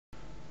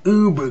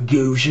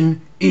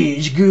Ubergossen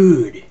is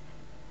good.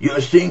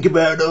 Just think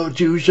about those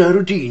two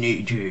subtle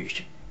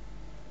teenagers.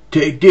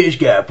 Take this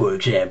guy for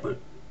example.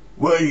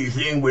 What do you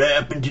think would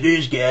happen to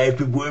this guy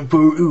if it weren't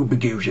for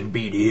Ubergossen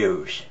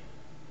videos?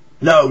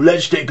 Now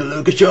let's take a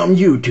look at some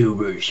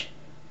YouTubers.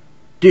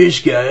 This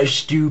guy's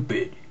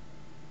stupid.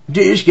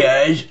 This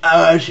guy's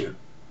awesome.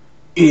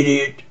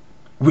 Idiot,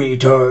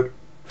 retard,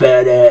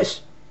 fat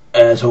ass,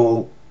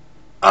 asshole.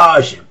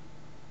 Awesome,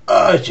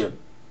 awesome,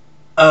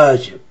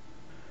 awesome.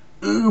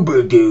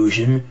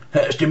 Ubergossen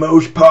has the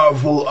most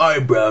powerful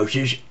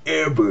eyebrows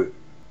ever.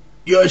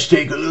 Just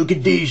take a look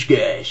at these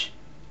guys.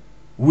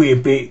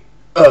 Wimpy,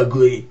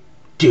 ugly,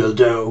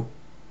 dildo.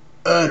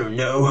 I don't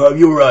know how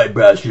your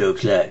eyebrows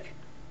looks like,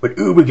 but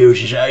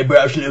Ubergossen's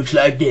eyebrows looks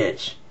like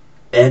this.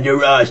 And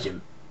they're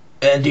awesome.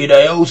 And did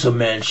I also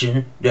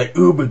mention that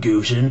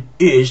Ubergossen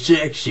is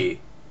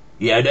sexy?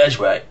 Yeah, that's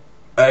right.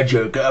 I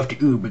jerk off to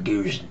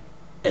Ubergossen.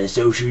 And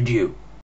so should you.